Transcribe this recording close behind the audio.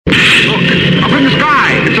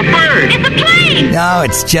No,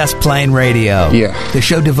 it's Just Plain Radio. Yeah. The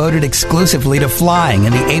show devoted exclusively to flying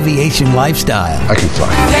and the aviation lifestyle. I can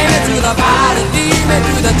fly. Take me to the pilot, lead me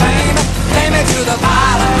to the train. Take me to the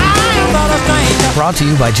pilot, I'm not a stranger. Brought to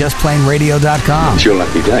you by JustPlaneRadio.com. It's your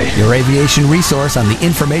lucky day. Your aviation resource on the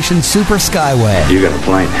information super skyway. You got a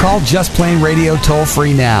plane. Call Just Plain Radio toll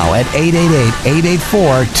free now at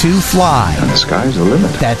 888-884-2FLY. And the sky's the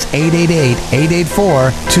limit. That's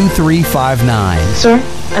 888-884-2359. Sir,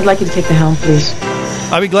 I'd like you to take the helm, please.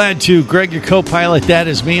 I'll be glad to. Greg, your co-pilot, that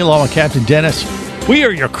is me, along with Captain Dennis. We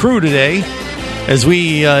are your crew today as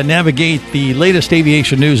we navigate the latest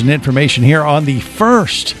aviation news and information here on the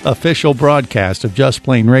first official broadcast of Just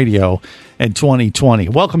Plain Radio in 2020.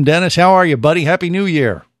 Welcome, Dennis. How are you, buddy? Happy New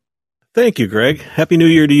Year. Thank you, Greg. Happy New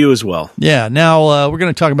Year to you as well. Yeah, now we're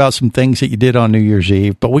going to talk about some things that you did on New Year's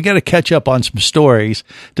Eve, but we got to catch up on some stories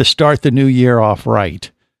to start the new year off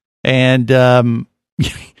right. And,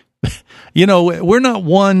 you know, we're not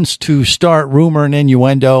ones to start rumor and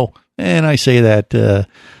innuendo, and I say that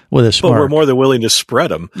with a smirk. But we're more than willing to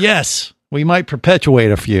spread them. Yes, we might perpetuate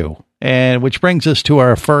a few, and which brings us to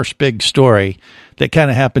our first big story that kind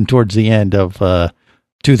of happened towards the end of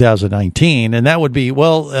 2019, and that would be,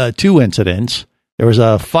 two incidents. There was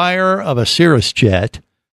a fire of a Cirrus jet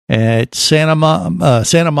at Santa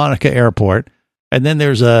Monica Airport, and then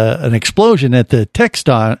there's an explosion at the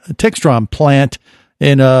Textron plant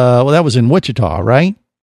in that was in Wichita, right?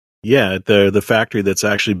 Yeah, the factory that's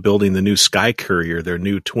actually building the new Sky Courier, their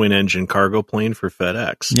new twin-engine cargo plane for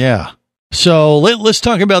FedEx. Yeah. So let's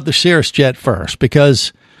talk about the Cirrus jet first,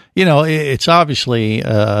 because, you know, it's obviously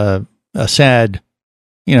a sad,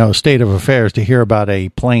 you know, state of affairs to hear about a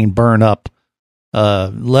plane burn up,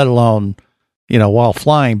 let alone, you know, while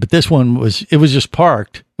flying. But this one was just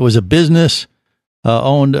parked. It was a business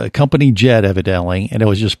owned a company jet, evidently, and it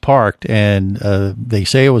was just parked. And they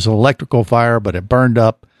say it was an electrical fire, but it burned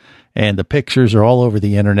up. And the pictures are all over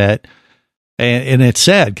the internet. And it's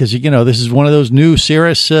sad because, you know, this is one of those new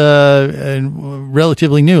Cirrus,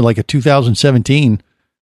 relatively new, like a 2017,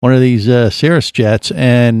 one of these Cirrus jets.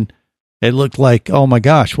 And it looked like, oh my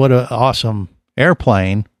gosh, what an awesome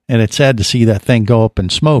airplane. And it's sad to see that thing go up in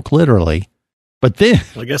smoke, literally. But then,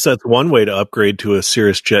 I guess that's one way to upgrade to a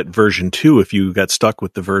Cirrus Jet version 2 if you got stuck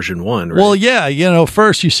with the version 1, right? Well, yeah, you know,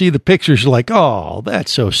 first you see the pictures, you're like, oh,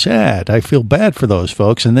 that's so sad. I feel bad for those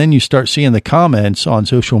folks. And then you start seeing the comments on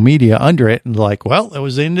social media under it and like, well, it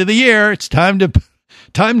was the end of the year. It's time to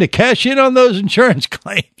cash in on those insurance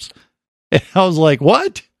claims. And I was like,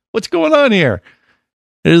 what? What's going on here?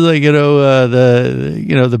 It's like, you know,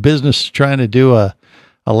 the business trying to do a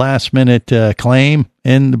last minute claim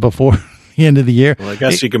before the end of the year. Well, I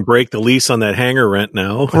guess you can break the lease on that hangar rent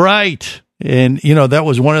now. Right. And, you know, that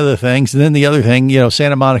was one of the things. And then the other thing, you know,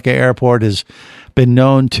 Santa Monica Airport has been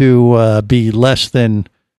known to be less than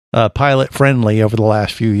pilot friendly over the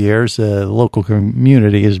last few years. The local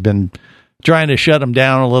community has been trying to shut them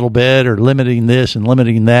down a little bit, or limiting this and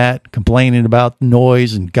limiting that, complaining about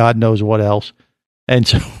noise and God knows what else. And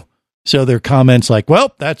so their comments like,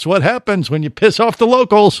 well, that's what happens when you piss off the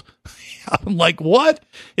locals. I'm like, what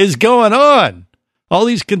is going on? All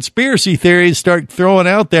these conspiracy theories start throwing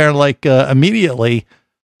out there like immediately.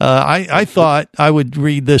 I thought I would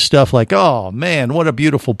read this stuff like, oh man, what a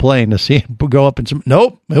beautiful plane to see it go up in some.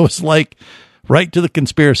 Nope. It was like right to the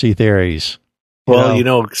conspiracy theories. Well, you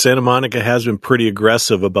know, Santa Monica has been pretty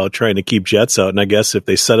aggressive about trying to keep jets out. And I guess if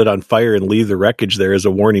they set it on fire and leave the wreckage there as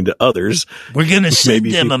a warning to others, we're going to send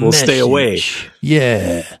maybe them people a will message. stay away.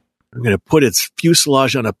 Yeah. I'm going to put its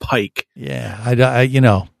fuselage on a pike. Yeah.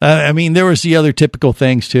 I mean, there was the other typical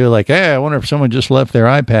things too. Like, hey, I wonder if someone just left their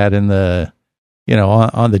iPad in the, you know,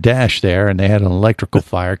 on the dash there and they had an electrical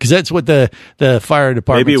fire. Cause that's what the fire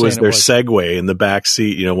department. Maybe it was their Segway in the back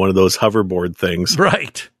seat, you know, one of those hoverboard things.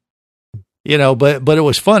 Right. You know, but it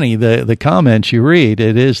was funny. The comments you read,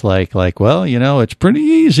 it is like, well, you know, it's pretty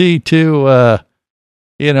easy to,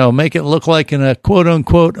 you know, make it look like in a quote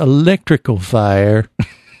unquote electrical fire.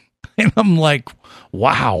 And I'm like,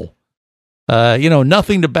 wow. You know,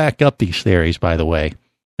 nothing to back up these theories, by the way.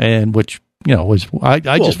 And which, you know, was, I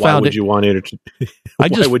just found it. Why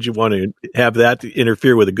would you want to have that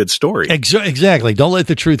interfere with a good story? Exactly. Don't let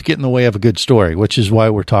the truth get in the way of a good story, which is why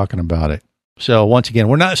we're talking about it. So once again,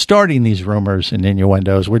 we're not starting these rumors and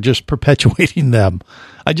innuendos. We're just perpetuating them.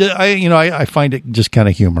 I find it just kind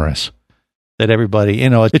of humorous that everybody,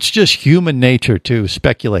 you know, it's just human nature to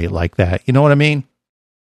speculate like that. You know what I mean?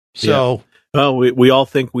 So, yeah. Well, we all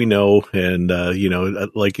think we know. And, you know,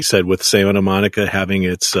 like you said, with Santa Monica having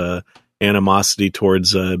its animosity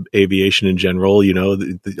towards aviation in general, you know,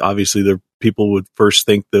 obviously the people would first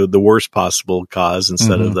think the worst possible cause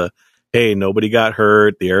instead of the hey, nobody got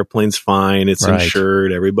hurt. The airplane's fine. It's Right.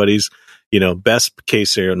 insured. Everybody's, best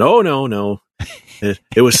case scenario. No.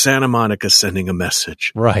 It was Santa Monica sending a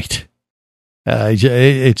message. Right.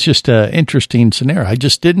 It's just an interesting scenario. I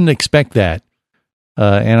just didn't expect that.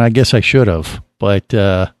 And I guess I should have, but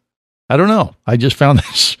I don't know. I just found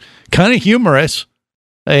this kind of humorous.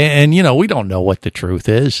 And, we don't know what the truth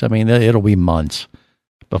is. I mean, it'll be months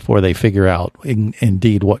before they figure out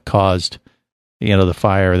indeed what caused, the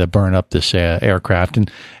fire that burned up this aircraft.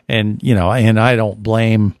 And I don't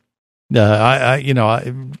blame the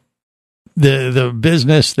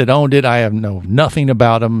business that owned it. I know nothing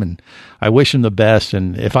about them, and I wish them the best.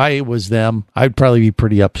 And if I was them, I'd probably be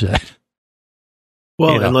pretty upset.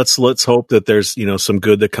 Well, and let's hope that there's, some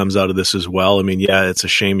good that comes out of this as well. I mean, yeah, it's a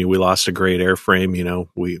shame we lost a great airframe.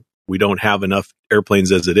 We don't have enough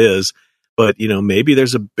airplanes as it is, but, maybe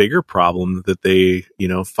there's a bigger problem that they,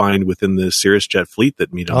 find within the Cirrus Jet fleet that,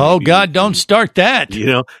 oh God, don't start that.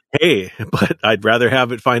 Hey, but I'd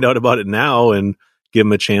rather find out about it now and give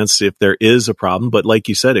them a chance if there is a problem. But like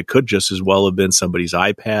you said, it could just as well have been somebody's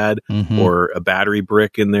iPad or a battery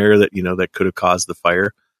brick in there that, that could have caused the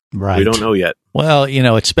fire. Right. We don't know yet. Well,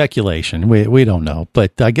 it's speculation. We don't know,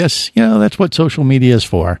 but I guess, that's what social media is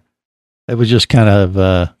for. It was just kind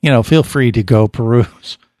of, feel free to go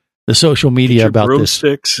peruse the social media about this.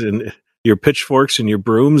 Broomsticks and your pitchforks and your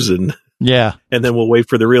brooms and then we'll wait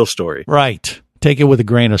for the real story. Right. Take it with a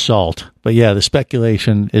grain of salt. But yeah, the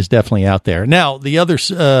speculation is definitely out there. Now, the other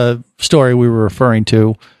story we were referring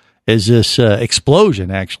to is this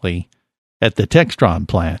explosion actually at the Textron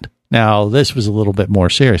plant. Now, this was a little bit more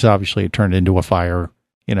serious. Obviously, it turned into a fire,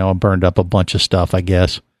 and burned up a bunch of stuff, I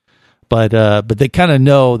guess. But they kind of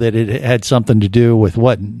know that it had something to do with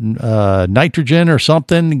nitrogen or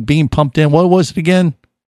something being pumped in. What was it again?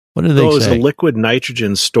 What did they say? It was a liquid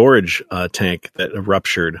nitrogen storage tank that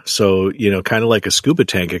ruptured. So, kind of like a scuba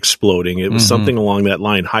tank exploding. It was something along that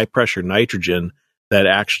line, high pressure nitrogen, that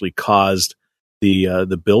actually caused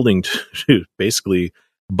the building to basically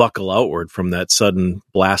buckle outward from that sudden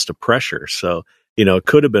blast of pressure. So, it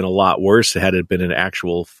could have been a lot worse had it been an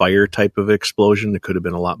actual fire type of explosion. It could have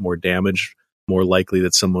been a lot more damage, more likely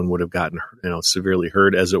that someone would have gotten, severely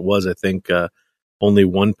hurt. As it was, I think only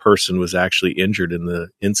one person was actually injured in the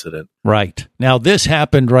incident. Right. Now, this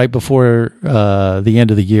happened right before the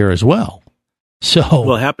end of the year as well.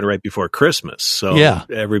 Well, it happened right before Christmas. So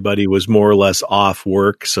everybody was more or less off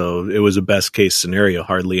work. So it was a best case scenario.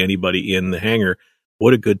 Hardly anybody in the hangar.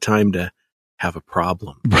 What a good time to have a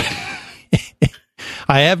problem.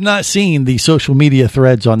 I have not seen the social media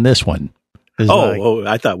threads on this one.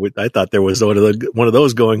 I thought there was one of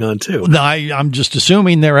those going on too. No, I'm just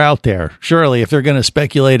assuming they're out there. Surely, if they're going to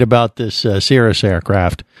speculate about this Cirrus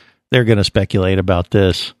aircraft, they're going to speculate about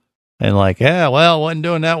this and wasn't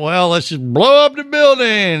doing that well. Let's just blow up the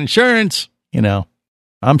building. Insurance,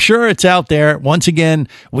 I'm sure it's out there. Once again,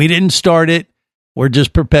 we didn't start it. We're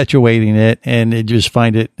just perpetuating it, and I just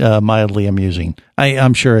find it mildly amusing.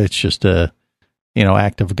 I'm sure it's just a,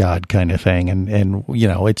 act of God kind of thing, and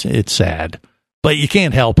it's sad, but you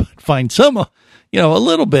can't help but find some, a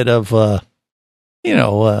little bit of,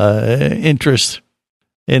 interest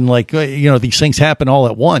in these things happen all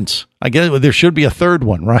at once. I guess there should be a third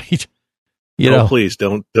one, right? Please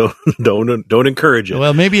don't encourage it.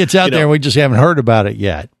 Well, maybe it's out there. We just haven't heard about it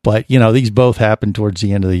yet, but these both happened towards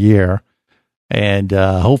the end of the year. And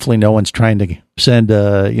hopefully no one's trying to send,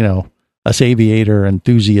 us aviator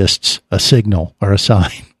enthusiasts a signal or a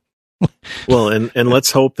sign. Well, and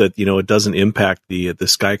let's hope that, it doesn't impact the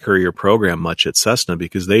Sky Courier program much at Cessna,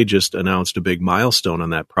 because they just announced a big milestone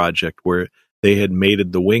on that project where they had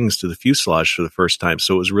mated the wings to the fuselage for the first time.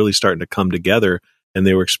 So it was really starting to come together, and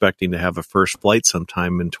they were expecting to have a first flight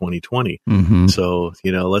sometime in 2020. Mm-hmm. So,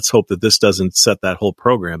 let's hope that this doesn't set that whole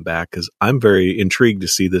program back, because I'm very intrigued to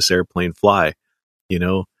see this airplane fly.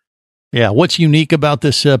 Yeah. What's unique about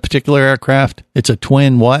this particular aircraft? It's a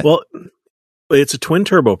twin what? Well, it's a twin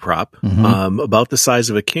turboprop, about the size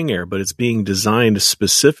of a King Air, but it's being designed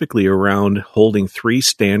specifically around holding 3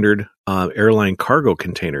 standard airline cargo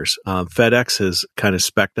containers. FedEx has kind of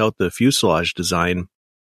spec'd out the fuselage design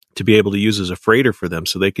to be able to use as a freighter for them,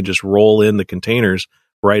 so they can just roll in the containers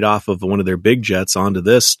right off of one of their big jets onto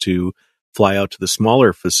this to fly out to the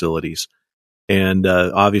smaller facilities. And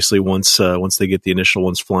obviously, once they get the initial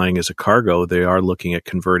ones flying as a cargo, they are looking at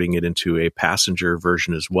converting it into a passenger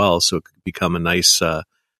version as well, so it could become a nice,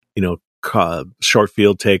 short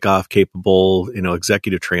field takeoff capable,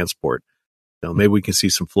 executive transport. Maybe we can see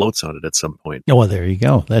some floats on it at some point. Oh, well, there you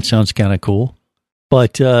go. That sounds kind of cool.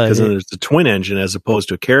 But because there's a twin engine as opposed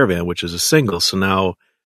to a Caravan, which is a single. So now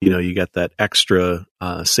you got that extra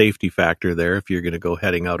safety factor there if you're going to go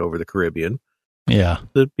heading out over the Caribbean. Yeah.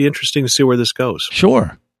 It'd be interesting to see where this goes.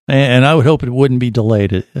 Sure. And I would hope it wouldn't be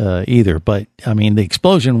delayed either. But, I mean, the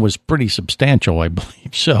explosion was pretty substantial, I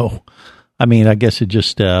believe. So, I mean, I guess it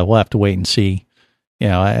just, we'll have to wait and see,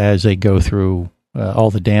 as they go through all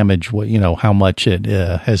the damage, how much it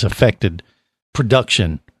has affected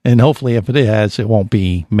production. And hopefully if it has, it won't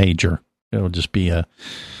be major. It'll just be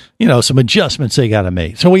some adjustments they got to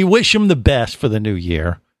make. So we wish them the best for the new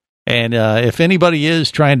year. And if anybody is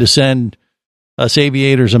trying to send us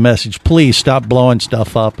aviators a message, please stop blowing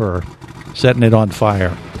stuff up or setting it on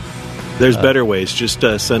fire. There's better ways. Just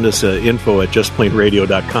send us info at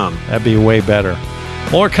justplainradio.com. That'd be way better.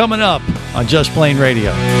 More coming up on Just Plain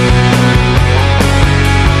Radio.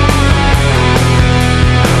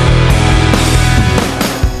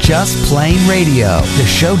 Just Plain Radio, the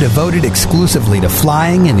show devoted exclusively to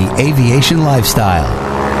flying and the aviation lifestyle.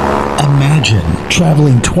 Imagine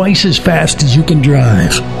traveling twice as fast as you can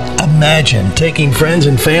drive. Imagine taking friends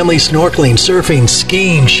and family snorkeling, surfing,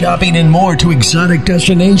 skiing, shopping, and more to exotic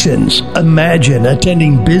destinations. Imagine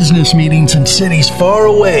attending business meetings in cities far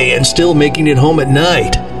away and still making it home at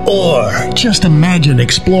night. Or just imagine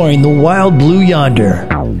exploring the wild blue yonder.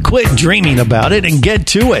 Quit dreaming about it and get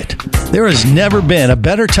to it. There has never been a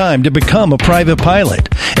better time to become a private pilot,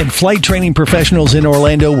 and Flight Training Professionals in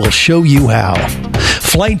Orlando will show you how.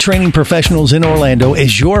 Flight Training Professionals in Orlando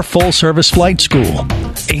is your full-service flight school.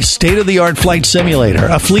 A state-of-the-art flight simulator,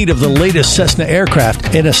 a fleet of the latest Cessna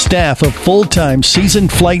aircraft, and a staff of full-time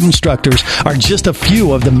seasoned flight instructors are just a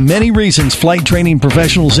few of the many reasons Flight Training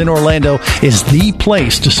Professionals in Orlando is the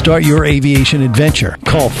place to start your aviation adventure.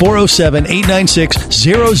 Call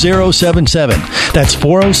 407-896-0077. That's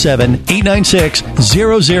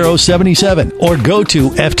 407-896-0077. Or go to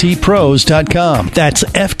ftpros.com. That's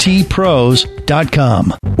ftpros.com.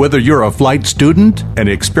 Whether you're a flight student, an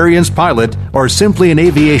experienced pilot, or simply an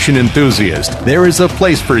aviation enthusiast, there is a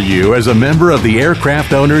place for you as a member of the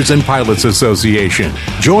Aircraft Owners and Pilots Association.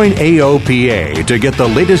 Join AOPA to get the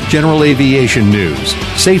latest general aviation news,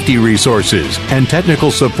 safety resources, and technical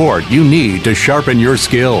support you need to sharpen your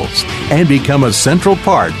skills and become a central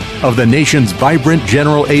part of the nation's vibrant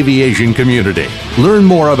general aviation community. Learn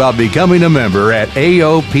more about becoming a member at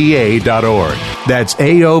AOPA.org. That's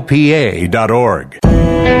AOPA.org.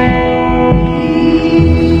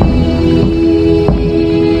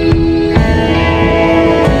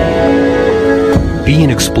 Be an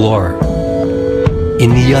explorer in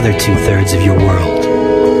the other two-thirds of your world.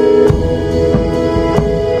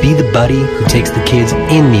 Be the buddy who takes the kids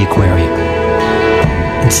in the aquarium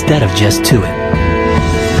instead of just to it.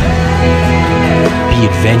 Be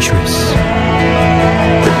adventurous.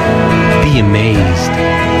 Be amazed.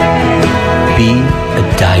 Be a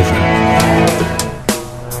diver.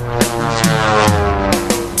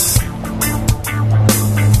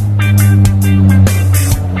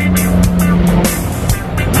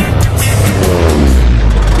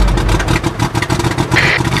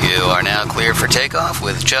 For takeoff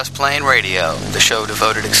with Just Plain Radio, the show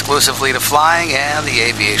devoted exclusively to flying and the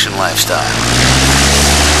aviation lifestyle.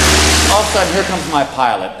 All of a sudden, here comes my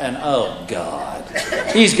pilot, and oh, God.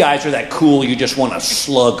 These guys are that cool, you just want to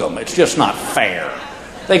slug them. It's just not fair.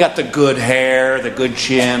 They got the good hair, the good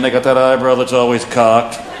chin, they got that eyebrow that's always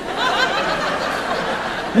cocked.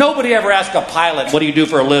 Nobody ever asks a pilot, what do you do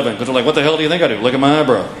for a living? Because they're like, what the hell do you think I do? Look at my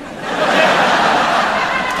eyebrow.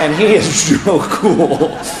 And he is so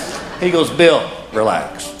cool. He goes, Bill,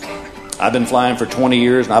 relax. I've been flying for 20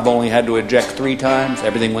 years and I've only had to eject 3 times.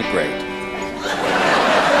 Everything went great.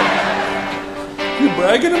 You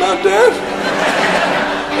bragging about that?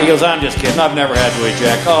 He goes, I'm just kidding. I've never had to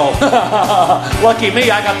eject. Oh, lucky me,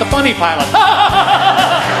 I got the funny pilot.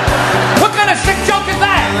 What kind of sick joke is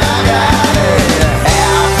that? I got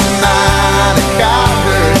half a mile to go.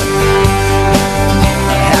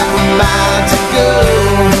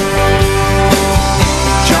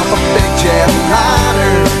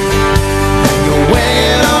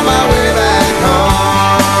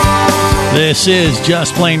 This is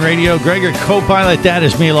Just Plain Radio. Gregor, co-pilot, that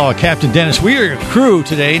is me, Law Captain Dennis. We are your crew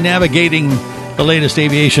today, navigating the latest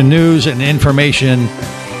aviation news and information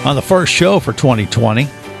on the first show for 2020.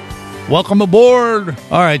 Welcome aboard.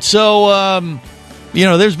 All right, so,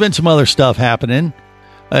 there's been some other stuff happening.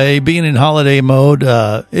 Being in holiday mode,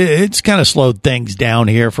 it's kind of slowed things down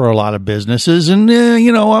here for a lot of businesses. And,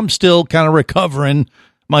 I'm still kind of recovering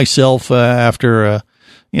myself after,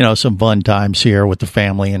 some fun times here with the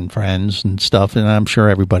family and friends and stuff. And I'm sure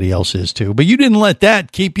everybody else is too. But you didn't let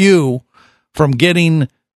that keep you from getting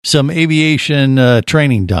some aviation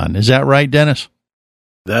training done. Is that right, Dennis?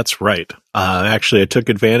 That's right. Actually, I took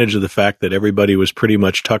advantage of the fact that everybody was pretty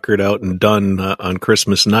much tuckered out and done on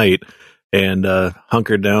Christmas night, and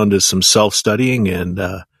hunkered down to some self-studying, and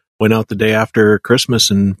went out the day after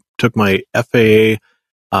Christmas and took my FAA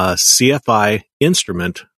CFI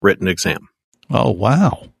instrument written exam. Oh,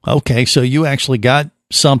 wow. Okay, so you actually got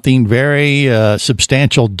something very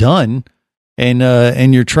substantial done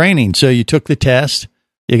in your training. So you took the test,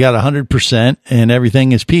 you got 100%, and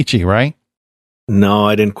everything is peachy, right? No,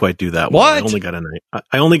 I didn't quite do that. What? Well.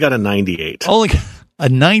 I only got a 98. Only a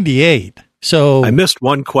 98. So I missed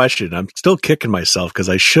one question. I'm still kicking myself because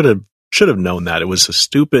I should have known that. It was a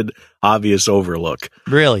stupid, obvious overlook.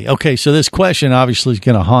 Really? Okay, so this question obviously is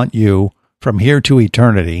going to haunt you from here to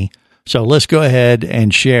eternity. So let's go ahead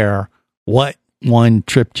and share what one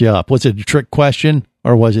tripped you up. Was it a trick question,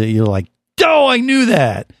 or was it you're like, oh, I knew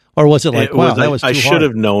that? Or was it like, wow, that was too hard? I should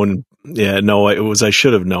have known. Yeah, no, it was, I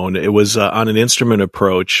should have known. It was on an instrument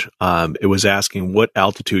approach. It was asking what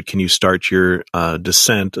altitude can you start your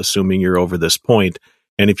descent, assuming you're over this point.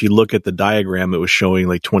 And if you look at the diagram, it was showing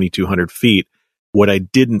like 2,200 feet. What I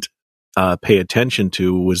didn't pay attention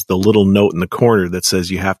to was the little note in the corner that says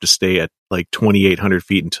you have to stay at like 2,800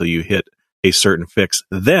 feet until you hit a certain fix,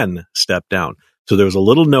 then step down. So there was a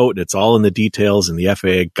little note, and it's all in the details, and the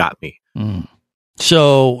FAA got me. Mm.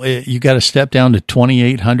 So you got to step down to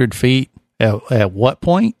 2,800 feet at what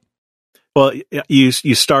point? Well, you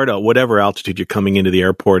start at whatever altitude you're coming into the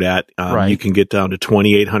airport at. Right. You can get down to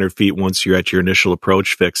 2,800 feet once you're at your initial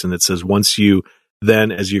approach fix. And it says once you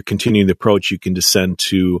then, as you're continuing the approach, you can descend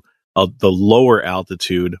to the lower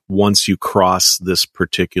altitude once you cross this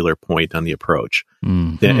particular point on the approach.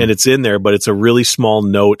 Mm-hmm. And it's in there, but it's a really small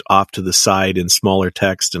note off to the side in smaller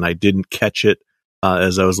text. And I didn't catch it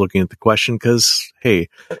as I was looking at the question because, hey,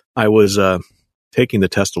 I was taking the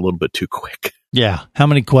test a little bit too quick. Yeah. How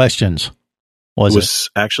many questions was it? It was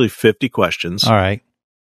actually 50 questions. All right.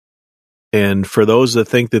 And for those that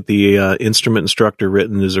think that the instrument instructor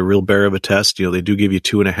written is a real bear of a test, they do give you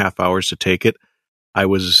 2.5 hours to take it. I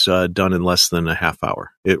was done in less than a half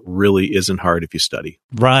hour. It really isn't hard if you study.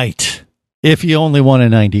 Right. If you only want a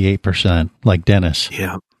 98%, like Dennis.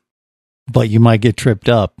 Yeah. But you might get tripped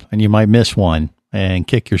up and you might miss one and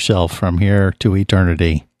kick yourself from here to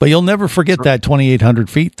eternity. But you'll never forget that 2,800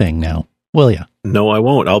 feet thing now, will you? No, I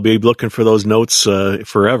won't. I'll be looking for those notes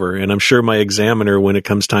forever. And I'm sure my examiner, when it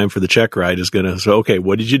comes time for the check ride, is going to say, okay,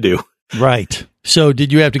 what did you do? Right. So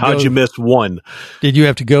did you have to How'd you miss one? Did you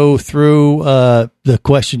have to go through the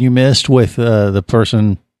question you missed with the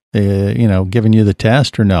person, giving you the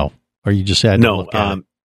test, or no? Or you just had to look at it?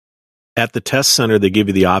 At the test center, they give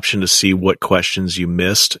you the option to see what questions you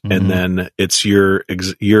missed, mm-hmm. and then it's your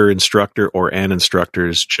instructor or an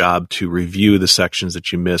instructor's job to review the sections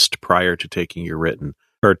that you missed prior to taking your written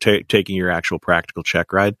or taking your actual practical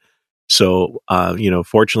check ride. So,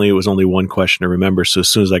 fortunately, it was only one question to remember. So as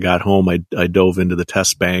soon as I got home, I dove into the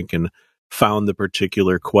test bank and found the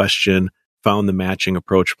particular question, found the matching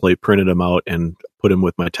approach plate, printed them out, and put them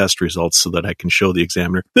with my test results so that I can show the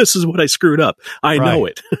examiner, this is what I screwed up. I know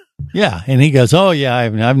it. Yeah. And he goes, oh, yeah,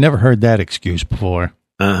 I've never heard that excuse before.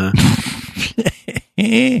 Uh-huh.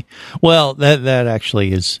 Well, that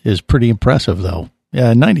actually is pretty impressive, though.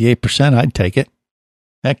 Yeah, 98%, I'd take it.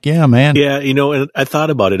 Heck yeah, man. Yeah, and I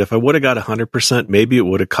thought about it. If I would have got 100%, maybe it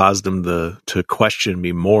would have caused them to question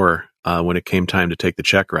me more when it came time to take the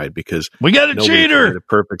check ride, because we got a cheater. Had a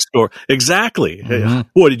perfect score. Exactly. Mm-hmm.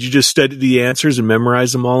 What, did you just study the answers and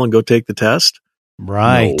memorize them all and go take the test?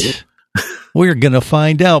 Right. No. We're going to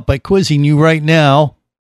find out by quizzing you right now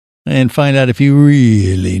and find out if you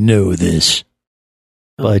really know this.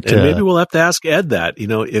 But, and maybe we'll have to ask Ed that,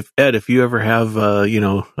 if you ever have,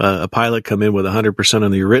 a pilot come in with 100%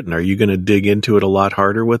 on the written, are you going to dig into it a lot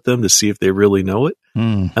harder with them to see if they really know it?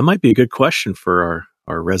 That might be a good question for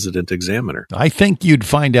our resident examiner. I think you'd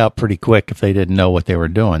find out pretty quick if they didn't know what they were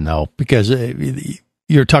doing, though, because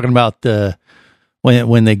you're talking about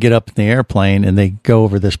when they get up in the airplane and they go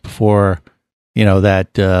over this before,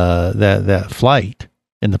 that flight.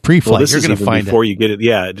 In the pre-flight, you're going to find before you get it.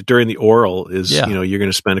 Yeah, during the oral is you're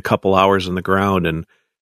going to spend a couple hours on the ground, and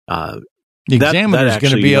the examiner is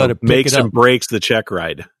going to be able to pick makes it up. And breaks the check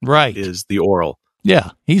ride. Right, is the oral.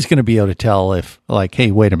 Yeah, he's going to be able to tell if, like,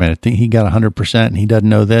 hey, wait a minute, he got 100% and he doesn't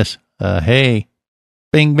know this. Hey,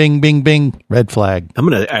 bing, bing, bing, bing, red flag. I'm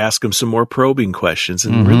going to ask him some more probing questions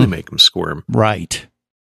and really make him squirm. Right.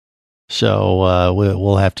 So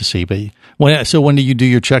we'll have to see. But when do you do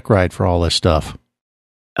your check ride for all this stuff?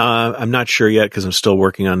 I'm not sure yet because I'm still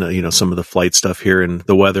working on some of the flight stuff here, and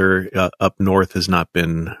the weather up north has not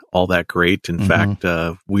been all that great. In fact,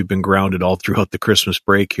 we've been grounded all throughout the Christmas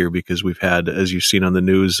break here because we've had, as you've seen on the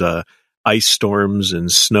news, ice storms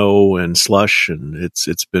and snow and slush, and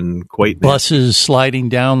it's been quite buses sliding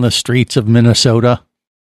down the streets of Minnesota.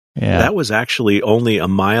 Yeah, that was actually only a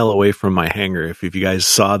mile away from my hangar. If you guys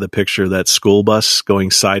saw the picture of that school bus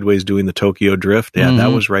going sideways doing the Tokyo Drift, that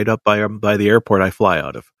was right up by the airport I fly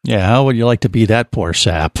out of. Yeah, how would you like to be that poor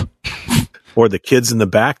sap? Or the kids in the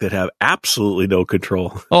back that have absolutely no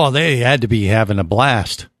control. Oh, they had to be having a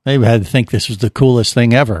blast. They had to think this was the coolest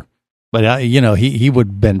thing ever. But, he would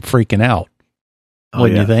have been freaking out.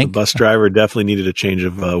 Wouldn't you think? The bus driver definitely needed a change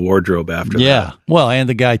of wardrobe after that. Yeah. Well, and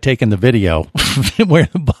the guy taking the video where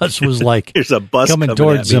the bus was like There's a bus coming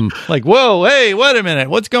towards him. Like, whoa, hey, wait a minute.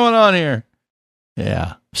 What's going on here?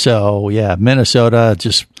 Yeah. So, yeah, Minnesota,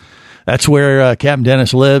 that's where Captain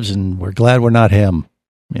Dennis lives, and we're glad we're not him.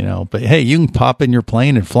 But hey, you can pop in your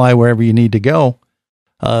plane and fly wherever you need to go.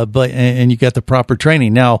 And you got the proper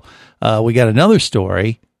training. Now, we got another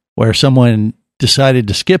story where someone decided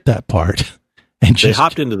to skip that part. And they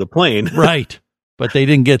hopped into the plane. Right. But they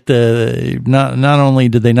didn't get not only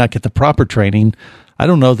did they not get the proper training, I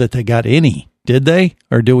don't know that they got any. Did they?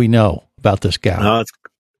 Or do we know about this guy?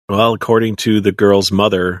 Well, according to the girl's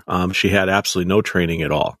mother, she had absolutely no training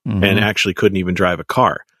at all and actually couldn't even drive a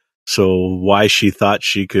car. So why she thought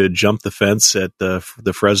she could jump the fence at the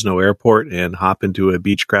Fresno airport and hop into a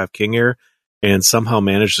Beechcraft King Air and somehow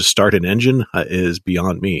manage to start an engine is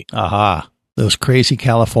beyond me. Aha. Those crazy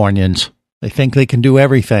Californians. They think they can do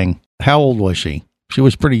everything. How old was she? She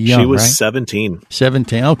was pretty young, She was right? 17.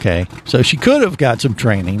 17, okay. So she could have got some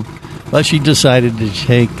training, but she decided to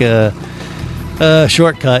take a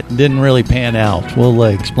shortcut and didn't really pan out. We'll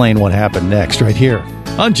explain what happened next right here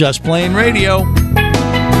on Just Plain Radio.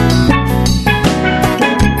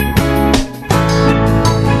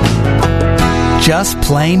 Just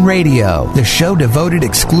Plain Radio, the show devoted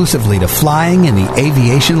exclusively to flying and the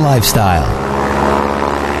aviation lifestyle.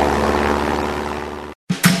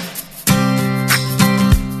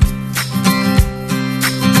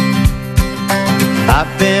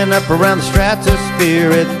 I've been up around the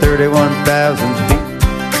stratosphere at 31,000 feet.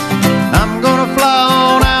 I'm gonna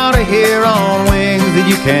fly on out of here on wings that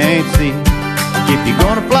you can't see. If you're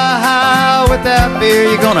gonna fly high without fear,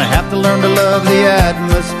 you're gonna have to learn to love the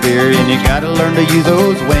atmosphere, and you gotta learn to use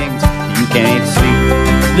those wings you can't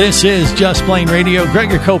see. This is Just Plain Radio. Greg,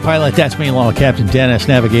 your co-pilot. That's me, along with Captain Dennis,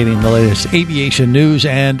 navigating the latest aviation news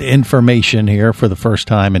and information here for the first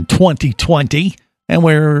time in 2020, and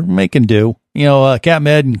we're making do. Captain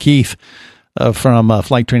Ed and Keith from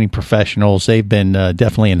Flight Training Professionals, they've been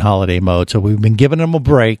definitely in holiday mode, so we've been giving them a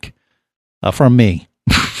break from me.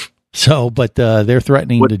 But they're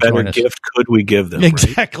threatening to join us. What better gift could we give them?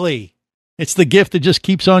 Exactly. Right? It's the gift that just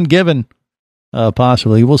keeps on giving.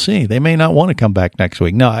 Possibly. We'll see. They may not want to come back next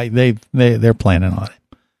week. No, they're planning on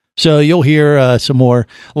it. So you'll hear some more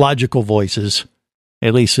logical voices,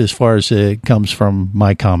 at least as far as it comes from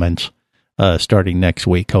my comments. Starting next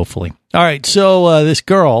week, hopefully. All right, so this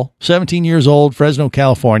girl, 17 years old, Fresno,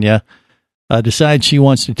 California, decides she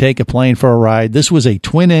wants to take a plane for a ride. This was a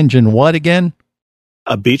twin-engine what again?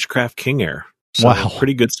 A Beechcraft King Air. So wow.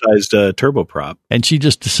 Pretty good-sized turboprop. And she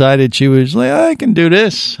just decided she was like, I can do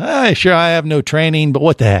this. Sure, I have no training, but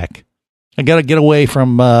what the heck? I got to get away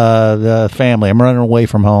from the family. I'm running away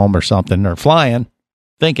from home or something, or flying,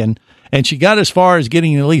 thinking. And she got as far as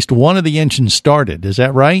getting at least one of the engines started. Is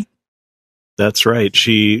that right? That's right.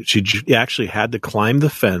 She actually had to climb the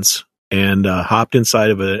fence and hopped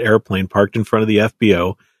inside of an airplane parked in front of the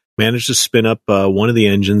FBO, managed to spin up one of the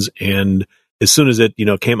engines, and as soon as it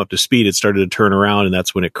came up to speed, it started to turn around, and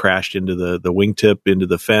that's when it crashed into the wingtip, into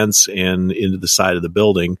the fence, and into the side of the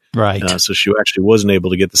building. Right. So she actually wasn't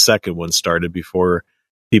able to get the second one started before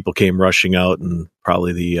people came rushing out, and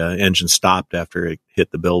probably the engine stopped after it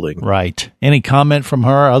hit the building. Right. Any comment from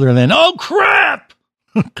her other than, oh, crap!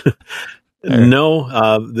 No,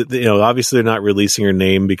 obviously they're not releasing her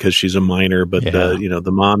name because she's a minor, but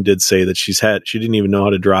the mom did say that she didn't even know how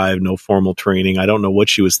to drive, no formal training. I don't know what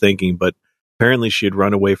she was thinking, but apparently she had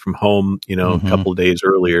run away from home, a couple of days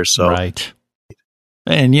earlier. So right.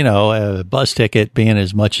 And a bus ticket being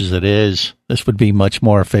as much as it is, this would be much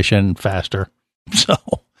more efficient and faster. So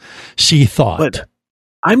she thought. But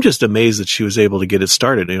I'm just amazed that she was able to get it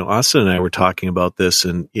started. Austin and I were talking about this,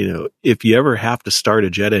 and, if you ever have to start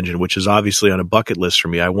a jet engine, which is obviously on a bucket list for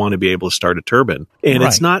me, I want to be able to start a turbine. And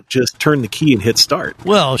It's not just turn the key and hit start.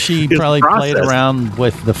 Well, she probably played around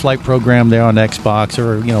with the flight program there on Xbox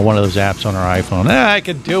or, one of those apps on her iPhone. I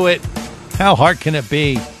can do it. how hard can it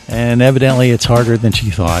be? And evidently it's harder than she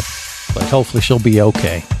thought. But hopefully she'll be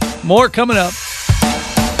okay. More coming up.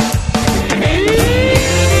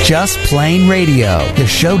 Just Plain Radio, the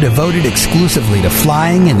show devoted exclusively to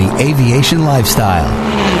flying and the aviation lifestyle.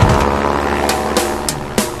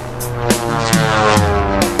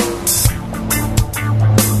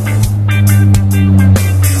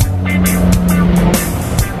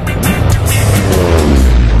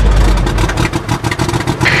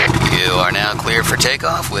 For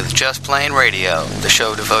takeoff with Just Plain Radio, the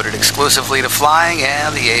show devoted exclusively to flying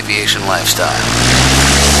and the aviation lifestyle.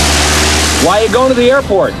 Why are you going to the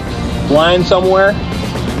airport? Flying somewhere?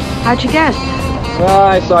 How'd you guess?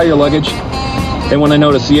 I saw your luggage. And when I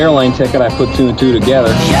noticed the airline ticket, I put two and two together.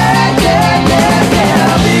 Yeah,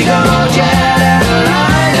 big old jet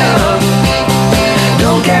airliner.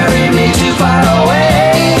 Don't carry me too far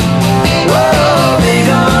away. Whoa, big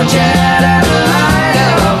old jet airliner.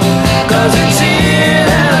 'Cause it's here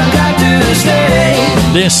and I've got to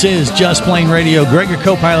stay. This is Just Plain Radio. Greg, your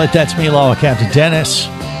co-pilot. That's me, Law Captain Dennis.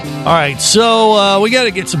 All right, so we got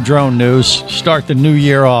to get some drone news. Start the new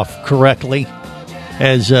year off correctly,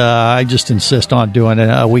 as I just insist on doing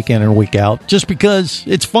it week in and week out, just because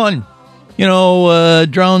it's fun. You know,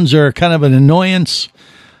 drones are kind of an annoyance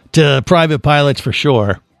to private pilots for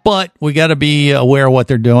sure, but we got to be aware of what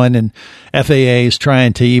they're doing, and FAA is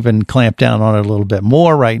trying to even clamp down on it a little bit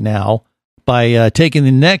more right now by taking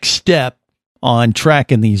the next step on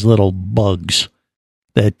tracking these little bugs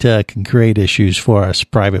that can create issues for us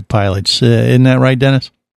private pilots. Isn't that right,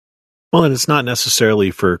 Dennis? Well, and it's not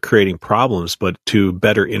necessarily for creating problems, but to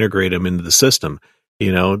better integrate them into the system.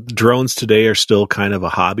 You know, drones today are still kind of a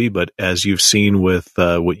hobby, but as you've seen with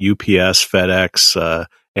what UPS, FedEx,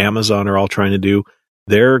 Amazon are all trying to do,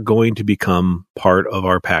 they're going to become part of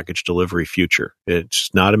our package delivery future.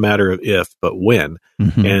 It's not a matter of if, but when.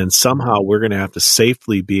 Mm-hmm. And somehow we're going to have to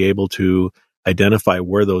safely be able to identify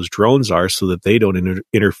where those drones are so that they don't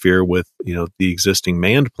interfere with, you know, the existing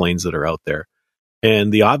manned planes that are out there.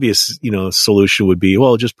 And the obvious, you know, solution would be,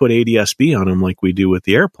 well, just put ADS-B on them like we do with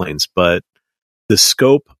the airplanes. But the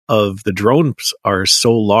scope of the drones are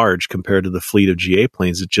so large compared to the fleet of GA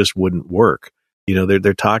planes, it just wouldn't work. You know,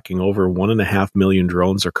 they're talking over 1.5 million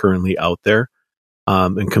drones are currently out there.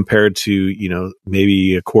 And compared to, you know,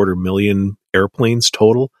 maybe 250,000 airplanes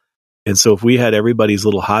total. And so if we had everybody's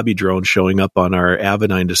little hobby drone showing up on our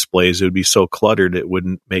Avidyne displays, it would be so cluttered it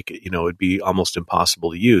wouldn't make it, you know, it'd be almost impossible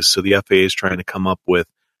to use. So the FAA is trying to come up with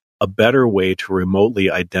a better way to remotely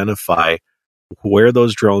identify where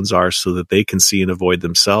those drones are so that they can see and avoid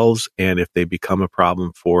themselves. And if they become a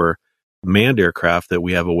problem for manned aircraft, that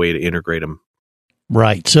we have a way to integrate them.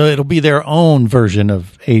 Right. So it'll be their own version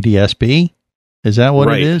of ADS-B. Is that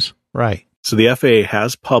what it is? Right. So the FAA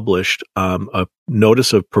has published a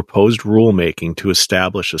notice of proposed rulemaking to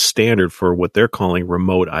establish a standard for what they're calling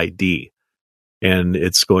remote ID. And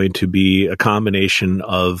it's going to be a combination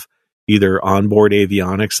of either onboard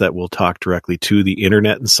avionics that will talk directly to the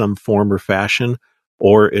internet in some form or fashion,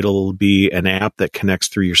 or it'll be an app that connects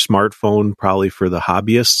through your smartphone, probably for the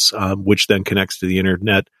hobbyists, which then connects to the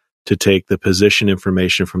internet to take the position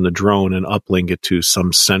information from the drone and uplink it to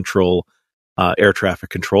some central air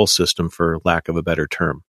traffic control system, for lack of a better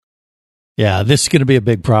term. Yeah, this is going to be a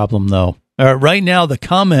big problem, though. Right now, the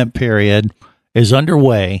comment period is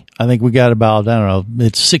underway. I think we got about, I don't know,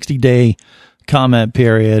 it's 60-day comment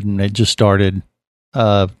period, and it just started,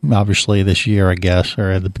 obviously, this year, I guess,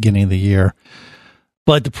 or at the beginning of the year.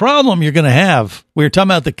 But the problem you're going to have, we were talking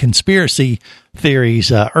about the conspiracy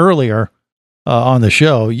theories earlier on the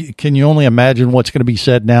show. Can you only imagine what's going to be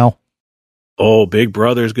said now? Oh, Big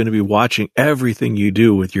Brother is going to be watching everything you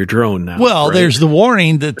do with your drone now. Well, right? There's the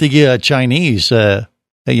warning that the Chinese, have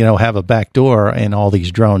a backdoor in all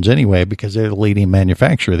these drones anyway, because they're the leading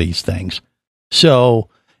manufacturer of these things. So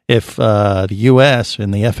if the U.S.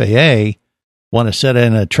 and the FAA want to set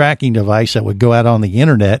in a tracking device that would go out on the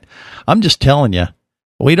internet, I'm just telling you,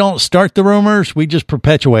 we don't start the rumors, we just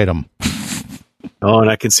perpetuate them. Oh,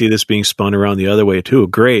 and I can see this being spun around the other way, too.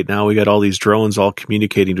 Great. Now we got all these drones all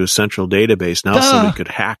communicating to a central database. Now somebody could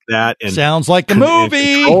hack that and sounds like the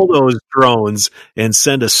movie. Control those drones and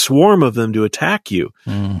send a swarm of them to attack you.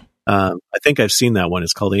 I think I've seen that one.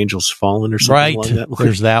 It's called Angels Fallen or something right. like that.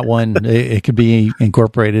 There's that one. It could be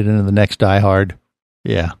incorporated into the next Die Hard.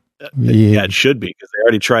 Yeah. Yeah, it should be, because they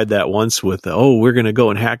already tried that once with, we're going to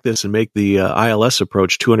go and hack this and make the ILS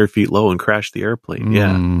approach 200 feet low and crash the airplane.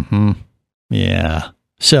 Yeah. Mm-hmm. Yeah.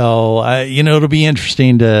 So, it'll be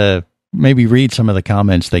interesting to maybe read some of the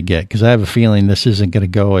comments they get, because I have a feeling this isn't going to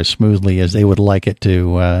go as smoothly as they would like it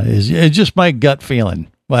to. It's just my gut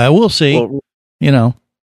feeling. Well, we'll see. Well,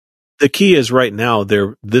 The key is right now,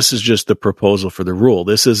 this is just the proposal for the rule.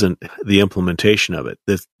 This isn't the implementation of it.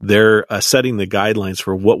 They're setting the guidelines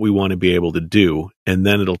for what we want to be able to do, and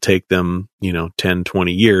then it'll take them, 10,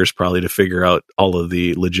 20 years probably to figure out all of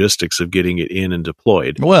the logistics of getting it in and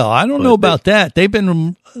deployed. Well, I don't know about that. They've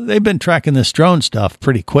been tracking this drone stuff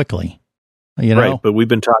pretty quickly. Right, but we've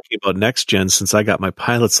been talking about next gen since I got my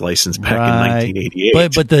pilot's license back in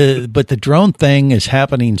 1988. But the drone thing is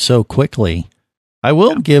happening so quickly. I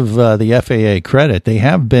will give the FAA credit. They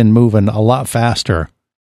have been moving a lot faster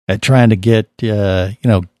at trying to get get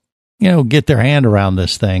their hand around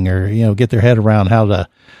this thing, or get their head around how to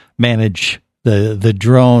manage the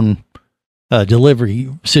drone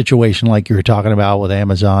delivery situation, like you were talking about with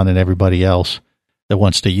Amazon and everybody else that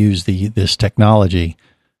wants to use this technology.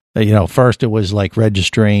 First it was like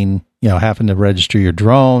registering, having to register your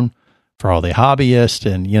drone for all the hobbyists,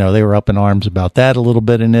 and they were up in arms about that a little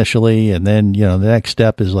bit initially, and then the next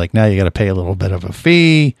step is like, now you got to pay a little bit of a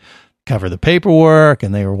fee, cover the paperwork,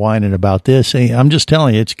 and they were whining about this. I'm just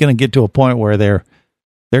telling you, it's going to get to a point where they're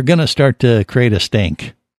going to start to create a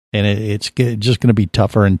stink, and it's just going to be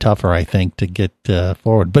tougher and tougher, I think, to get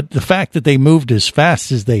forward. But the fact that they moved as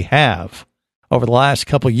fast as they have over the last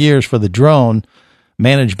couple of years for the drone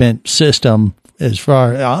management system,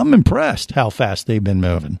 I'm impressed how fast they've been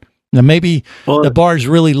moving. Now, maybe the bar's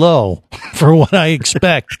really low for what I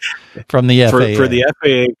expect from the FAA. For the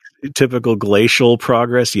FAA, typical glacial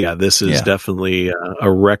progress, this is definitely a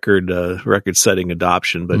record-setting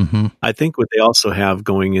adoption. But I think what they also have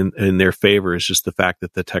going in their favor is just the fact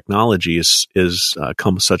that the technology is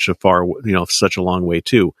come such a long way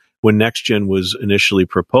too. When NextGen was initially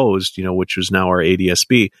proposed, which was now our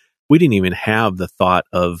ADS-B, we didn't even have the thought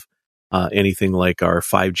of anything like our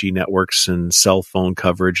 5G networks and cell phone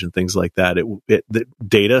coverage and things like that. The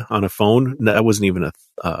data on a phone, that wasn't even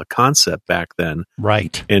a concept back then.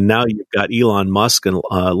 Right. And now you've got Elon Musk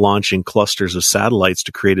launching clusters of satellites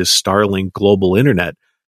to create a Starlink global internet.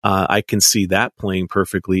 I can see that playing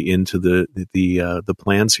perfectly into the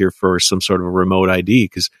plans here for some sort of a remote ID,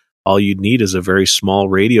 because all you'd need is a very small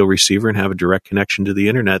radio receiver and have a direct connection to the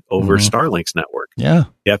internet over Starlink's network. Yeah.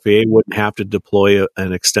 The FAA wouldn't have to deploy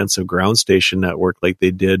an extensive ground station network like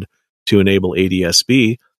they did to enable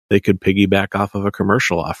ADS-B. They could piggyback off of a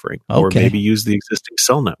commercial offering or maybe use the existing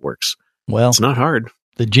cell networks. Well, it's not hard.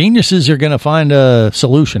 The geniuses are going to find a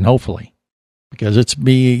solution, hopefully, because it's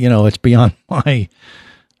beyond my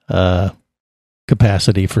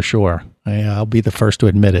capacity for sure. I'll be the first to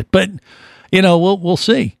admit it, but we'll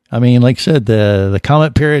see. I mean, like I said, the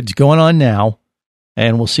comment period's going on now,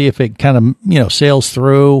 and we'll see if it kind of, sails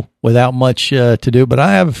through without much to do. But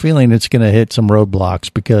I have a feeling it's going to hit some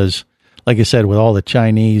roadblocks because, like I said, with all the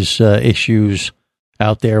Chinese issues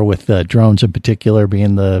out there with drones in particular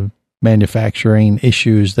being the manufacturing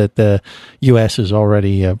issues that the U.S. has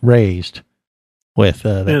already raised with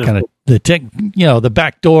that kind of the tech, the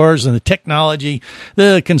back doors and the technology,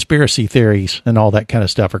 the conspiracy theories and all that kind of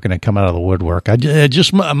stuff are going to come out of the woodwork.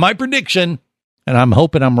 Just my prediction, and I'm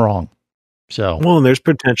hoping I'm wrong. So, well, and there's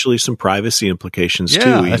potentially some privacy implications too.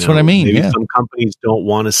 That's what I mean. Maybe some companies don't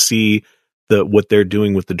want to see what they're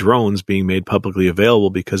doing with the drones being made publicly available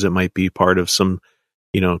because it might be part of some,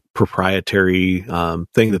 proprietary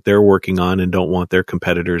thing that they're working on, and don't want their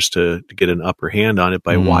competitors to get an upper hand on it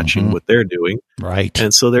by watching what they're doing. Right.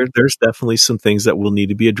 And so there's definitely some things that will need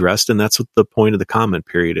to be addressed, and that's what the point of the comment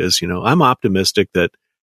period is. I'm optimistic that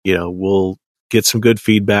we'll get some good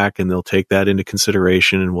feedback and they'll take that into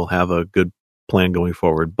consideration, and we'll have a good plan going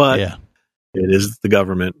forward. But it is the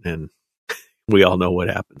government, and we all know what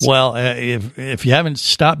happens. Well, if you haven't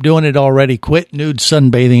stopped doing it already, quit nude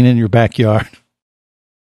sunbathing in your backyard.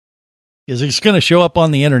 Because it's going to show up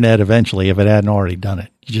on the internet eventually if it hadn't already done it.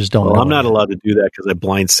 You just don't know. I'm not allowed to do that because I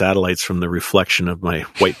blind satellites from the reflection of my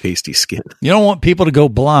white pasty skin. You don't want people to go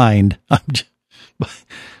blind.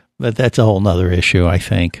 But that's a whole nother issue, I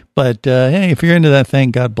think. But hey, if you're into that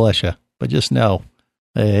thing, God bless you. But just know,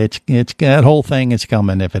 it's that whole thing is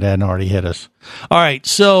coming if it hadn't already hit us. All right,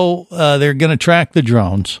 so they're going to track the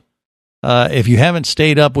drones. If you haven't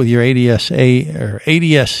stayed up with your ADS-A or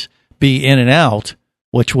ADS-B in and out,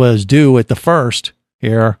 which was due at the first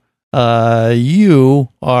here, you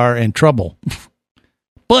are in trouble.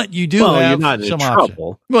 But you do have you're not some in options.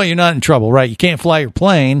 trouble. Well, you're not in trouble, right? You can't fly your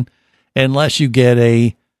plane unless you get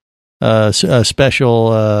a special,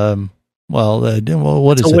 what is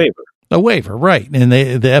it? Waiver. A waiver, right. And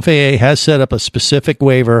the FAA has set up a specific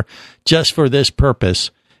waiver just for this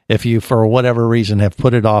purpose. If you, for whatever reason, have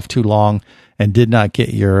put it off too long and did not get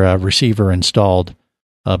your receiver installed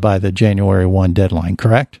by the January 1 deadline,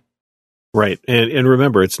 correct? Right. And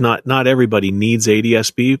remember, it's not everybody needs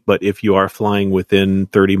ADS-B, but if you are flying within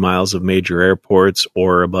 30 miles of major airports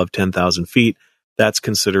or above 10,000 feet, that's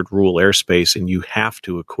considered rural airspace and you have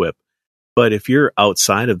to equip. But if you're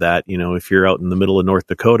outside of that, if you're out in the middle of North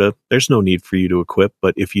Dakota, there's no need for you to equip.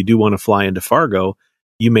 But if you do want to fly into Fargo,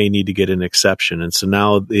 you may need to get an exception. And so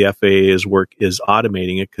now the FAA's work is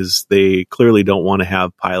automating it because they clearly don't want to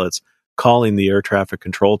have pilots calling the air traffic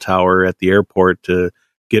control tower at the airport to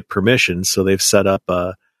get permission. So they've set up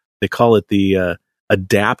they call it the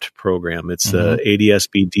ADAPT program. It's the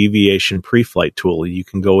ADS-B deviation pre-flight tool. You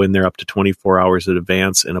can go in there up to 24 hours in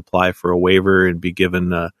advance and apply for a waiver and be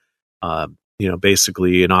given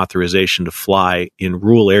basically an authorization to fly in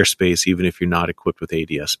rural airspace, even if you're not equipped with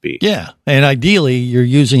ADS-B. Yeah. And ideally, you're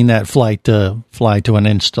using that flight to fly to an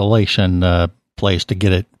installation place to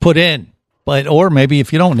get it put in. Or maybe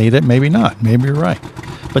if you don't need it, maybe not. Maybe you're right.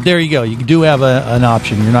 But there you go. You do have an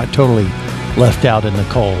option. You're not totally left out in the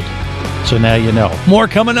cold. So now you know. More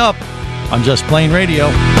coming up on Just Plain Radio.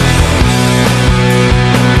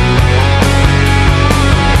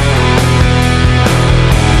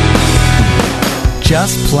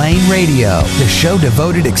 Just Plain Radio, the show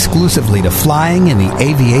devoted exclusively to flying and the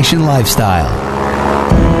aviation lifestyle.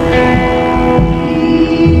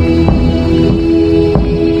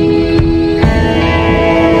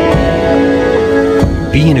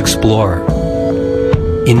 Be an explorer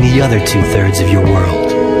in the other 2/3 of your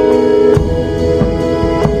world.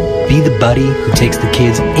 Be the buddy who takes the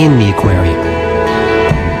kids in the aquarium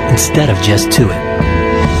instead of just to it.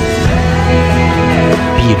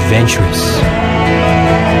 Be adventurous.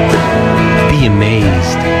 Be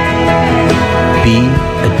amazed. Be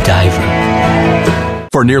a diver.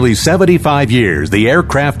 For nearly 75 years, the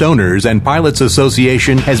Aircraft Owners and Pilots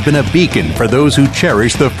Association has been a beacon for those who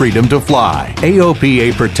cherish the freedom to fly.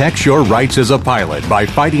 AOPA protects your rights as a pilot by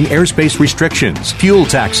fighting airspace restrictions, fuel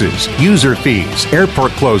taxes, user fees,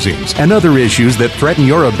 airport closings, and other issues that threaten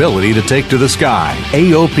your ability to take to the sky.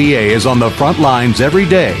 AOPA is on the front lines every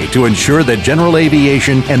day to ensure that general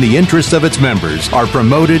aviation and the interests of its members are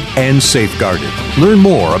promoted and safeguarded. Learn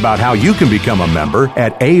more about how you can become a member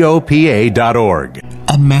at AOPA.org.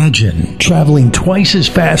 Imagine traveling twice as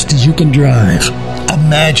fast as you can drive.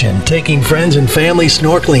 Imagine taking friends and family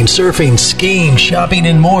snorkeling, surfing, skiing, shopping,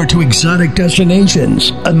 and more to exotic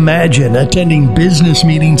destinations. Imagine attending business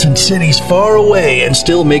meetings in cities far away and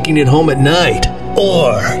still making it home at night.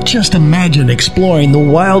 Or just imagine exploring the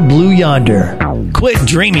wild blue yonder. Quit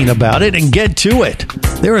dreaming about it and get to it.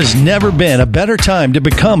 There has never been a better time to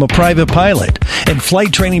become a private pilot, and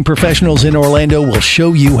Flight Training Professionals in Orlando will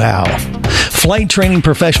show you how. Flight Training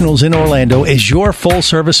Professionals in Orlando is your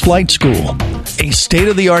full-service flight school. A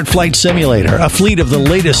state-of-the-art flight simulator, a fleet of the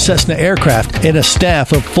latest Cessna aircraft, and a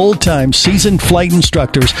staff of full-time seasoned flight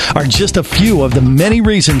instructors are just a few of the many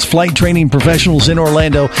reasons Flight Training Professionals in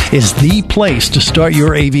Orlando is the place to start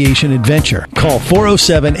your aviation adventure. Call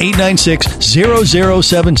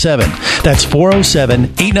 407-896-0077. That's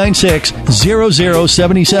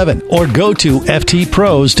 407-896-0077. Or go to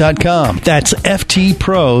ftpros.com. That's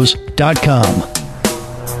ftpros.com.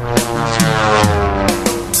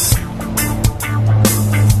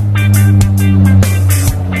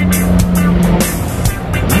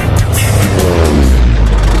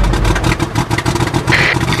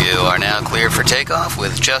 For takeoff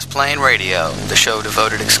with Just Plain Radio, the show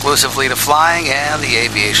devoted exclusively to flying and the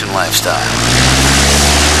aviation lifestyle.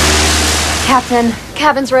 Captain,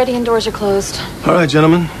 cabin's ready and doors are closed. All right,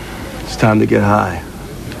 gentlemen. It's time to get high.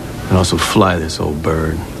 And also fly this old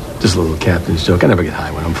bird. Just a little captain's joke. I never get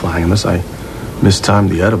high when I'm flying unless I mistime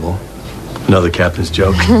the edible. Another captain's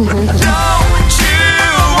joke. Don't you wanna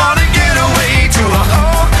get away to a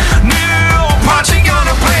whole new part you're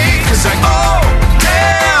gonna play? 'Cause like, oh,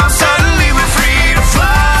 damn, suddenly we're free to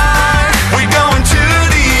fly. We're going to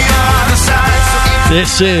the other side.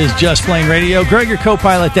 This is Just Plain Radio. Greg, your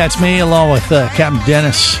co-pilot, that's me, along with Captain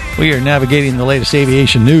Dennis. We are navigating the latest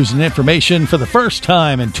aviation news and information for the first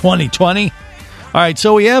time in 2020. All right,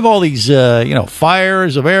 so we have all these,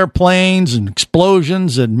 fires of airplanes and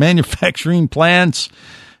explosions and manufacturing plants.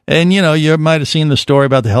 And, you might have seen the story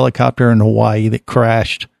about the helicopter in Hawaii that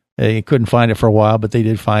crashed. You couldn't find it for a while, but they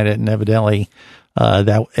did find it. And evidently,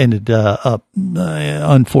 that ended up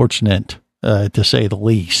unfortunate, to say the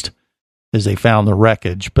least, as they found the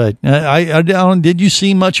wreckage. But did you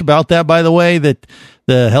see much about that, by the way, that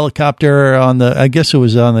the helicopter I guess it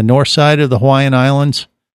was on the north side of the Hawaiian Islands?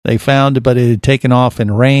 They found it, but it had taken off in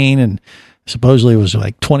rain, and supposedly it was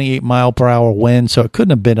like 28 mile per hour wind, so it couldn't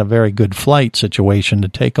have been a very good flight situation to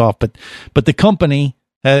take off. But the company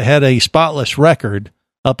had a spotless record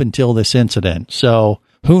up until this incident. So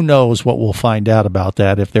who knows what we'll find out about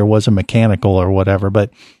that, if there was a mechanical or whatever.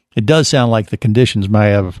 But it does sound like the conditions may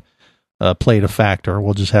have played a factor.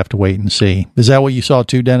 We'll just have to wait and see. Is that what you saw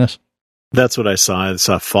too, Dennis? That's what I saw. I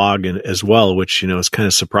saw fog as well, which, is kind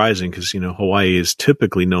of surprising because, Hawaii is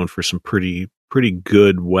typically known for some pretty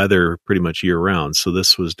good weather pretty much year round. So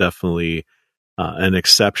this was definitely an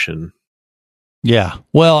exception. Yeah.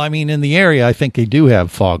 Well, I mean, in the area, I think they do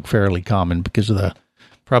have fog fairly common because of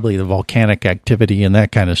probably the volcanic activity and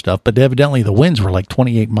that kind of stuff. But evidently the winds were like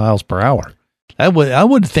 28 miles per hour. I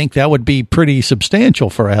would think that would be pretty substantial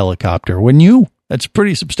for a helicopter, wouldn't you? That's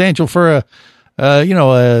pretty substantial for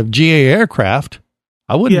a GA aircraft.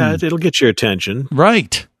 I wouldn't. Yeah, it'll get your attention.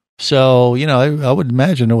 Right. So, I would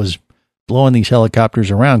imagine it was blowing these helicopters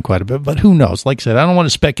around quite a bit, but who knows? Like I said, I don't want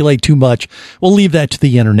to speculate too much. We'll leave that to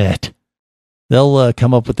the internet. They'll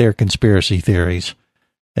come up with their conspiracy theories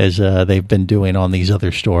as they've been doing on these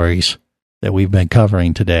other stories that we've been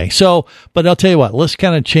covering today. So, but I'll tell you what, let's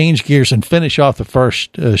kind of change gears and finish off the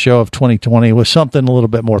first show of 2020 with something a little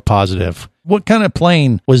bit more positive. What kind of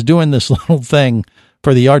plane was doing this little thing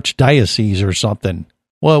for the Archdiocese or something?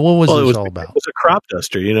 Well, what was this all about? It was a crop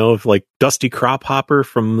duster, like Dusty Crop Hopper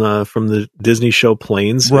from the Disney show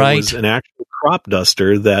Planes. Right. It was an actual crop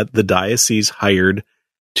duster that the diocese hired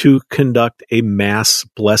to conduct a mass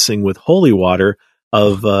blessing with holy water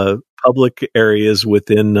of public areas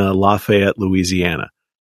within Lafayette, Louisiana.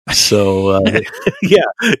 So, yeah,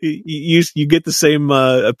 you get the same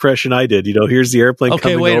impression I did. Here's the airplane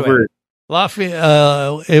coming over.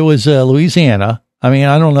 Lafayette, it was Louisiana. I mean,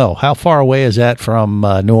 I don't know. How far away is that from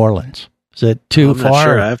New Orleans? Is it too far? I'm not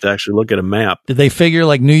sure. I have to actually look at a map. Did they figure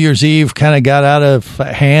like New Year's Eve kind of got out of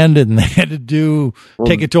hand and they had to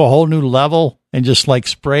take it to a whole new level and just like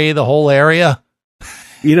spray the whole area?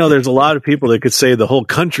 There's a lot of people that could say the whole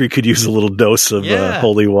country could use a little dose of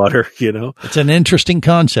holy water, It's an interesting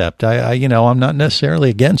concept. I'm not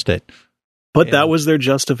necessarily against it. But that was their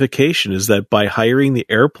justification, is that by hiring the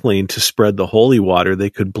airplane to spread the holy water, they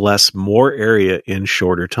could bless more area in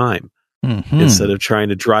shorter time. Mm-hmm. Instead of trying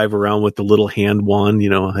to drive around with the little hand wand,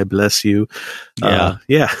 I bless you. Yeah.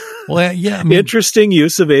 Well, yeah. Interesting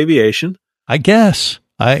use of aviation. I guess.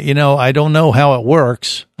 I don't know how it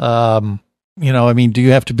works. Do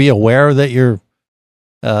you have to be aware that you're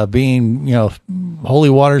being, holy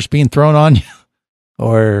water's being thrown on you?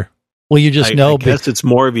 Or will you just know? I guess it's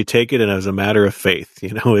more if you take it as a matter of faith.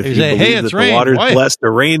 If you believe that the water's blessed,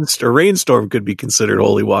 a rainstorm could be considered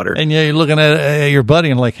holy water. And you're looking at your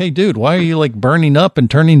buddy and like, hey, dude, why are you like burning up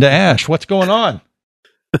and turning to ash? What's going on?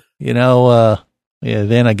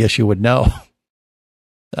 Then I guess you would know.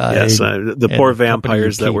 Yes, the poor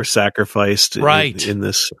vampires that were sacrificed in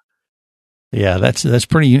this. Yeah, that's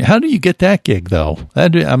pretty. How do you get that gig, though?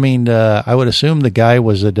 I would assume the guy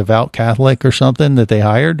was a devout Catholic or something that they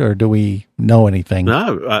hired, or do we know anything?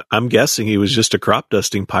 No, I'm guessing he was just a crop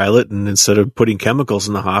dusting pilot, and instead of putting chemicals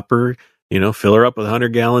in the hopper, fill her up with 100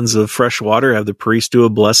 gallons of fresh water, have the priest do a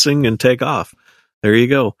blessing, and take off. There you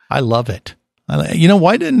go. I love it.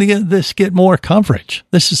 Why didn't this get more coverage?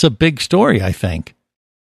 This is a big story, I think.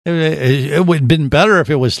 It would have been better if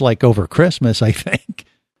it was like over Christmas, I think.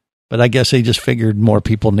 But I guess they just figured more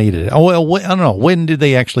people needed it. Oh, well, I don't know. When did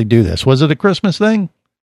they actually do this? Was it a Christmas thing?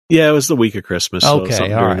 Yeah, it was the week of Christmas. So okay,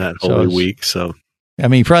 during that Holy Week. So,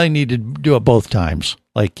 you probably need to do it both times.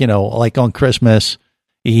 Like on Christmas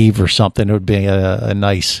Eve or something. It would be a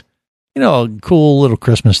nice, a cool little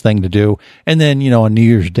Christmas thing to do. And then, on New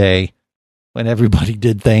Year's Day, when everybody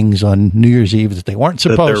did things on New Year's Eve that they weren't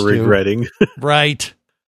supposed to. That they're regretting. Right.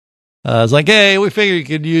 It's like, hey, we figured you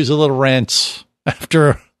could use a little rinse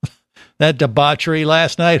after that debauchery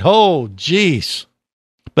last night. Oh, geez.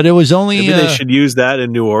 But it was only... Maybe they should use that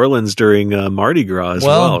in New Orleans during Mardi Gras as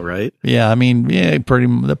well, right? Yeah,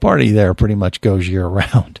 the party there pretty much goes year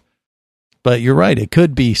round. But you're right. It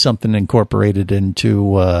could be something incorporated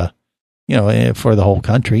into, for the whole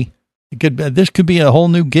country. This could be a whole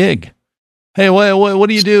new gig. Hey, what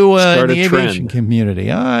do you do in the aviation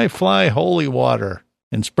community? I fly holy water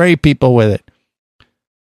and spray people with it.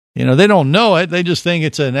 They don't know it. They just think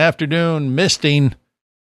it's an afternoon misting,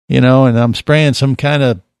 and I'm spraying some kind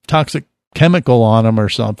of toxic chemical on them or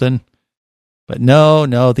something. But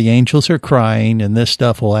no, the angels are crying, and this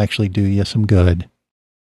stuff will actually do you some good.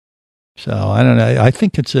 So I don't know. I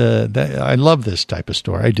think I love this type of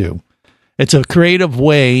story. I do. It's a creative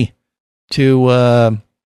way to,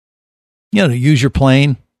 use your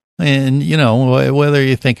plane and, whether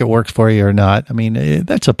you think it works for you or not.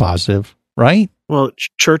 That's a positive, right? Well,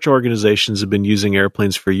 church organizations have been using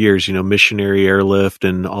airplanes for years, missionary airlift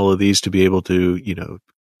and all of these to be able to,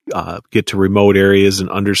 get to remote areas and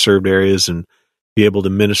underserved areas and be able to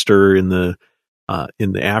minister in the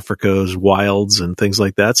Africa's wilds and things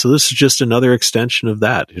like that. So this is just another extension of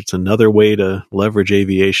that. It's another way to leverage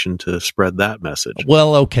aviation to spread that message.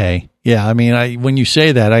 Well, okay. Yeah. I mean, when you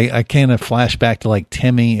say that, I kind of flash back to like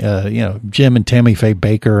Timmy, Jim and Tammy Faye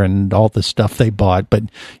Baker and all the stuff they bought. But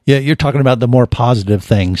yeah, you're talking about the more positive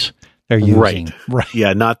things they're using. Right.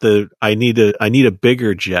 Yeah. Not I need a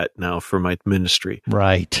bigger jet now for my ministry.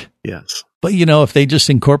 Right. Yes. But, if they just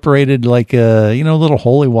incorporated like a little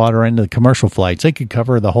holy water into the commercial flights, they could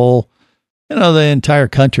cover the whole, the entire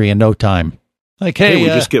country in no time. Like, hey, we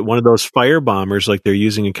just get one of those fire bombers like they're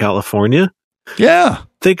using in California. Yeah.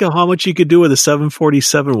 Think of how much you could do with a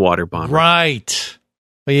 747 water bomber. Right.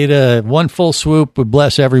 We'd, one full swoop would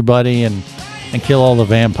bless everybody and kill all the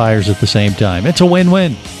vampires at the same time. It's a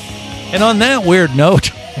win-win. And on that weird note,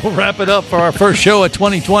 we'll wrap it up for our first show of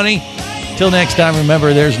 2020. Till next time,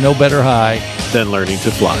 remember, there's no better high than learning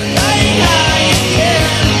to fly.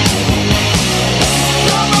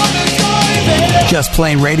 Just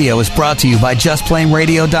Plain Radio is brought to you by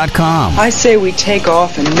JustPlainRadio.com. I say we take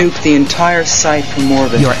off and nuke the entire site from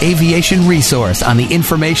orbit. Your aviation resource on the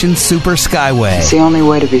information super skyway. It's the only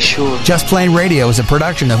way to be sure. Just Plain Radio is a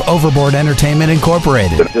production of Overboard Entertainment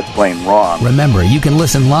Incorporated. Just plain wrong. Remember, you can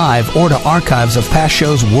listen live or to archives of past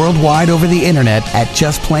shows worldwide over the internet at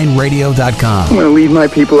JustPlainRadio.com. I'm going to leave my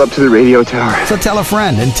people up to the radio tower. So tell a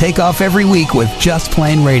friend and take off every week with Just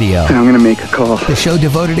Plain Radio. And I'm going to make a call. The show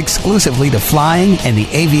devoted exclusively to flying and the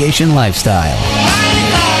aviation lifestyle.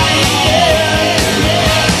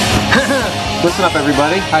 Listen up,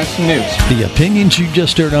 everybody. I have some news. The opinions you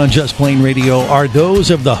just heard on Just Plain Radio are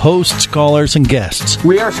those of the hosts, callers, and guests.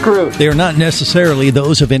 We are screwed. They are not necessarily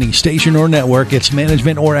those of any station or network, its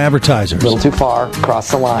management, or advertisers. A little too far.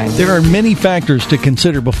 Cross the line. There are many factors to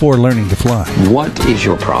consider before learning to fly. What is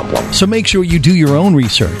your problem? So make sure you do your own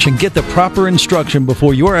research and get the proper instruction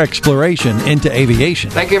before your exploration into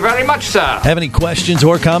aviation. Thank you very much, sir. Have any questions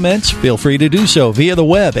or comments? Feel free to do so via the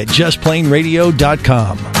web at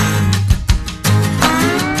JustPlainRadio.com.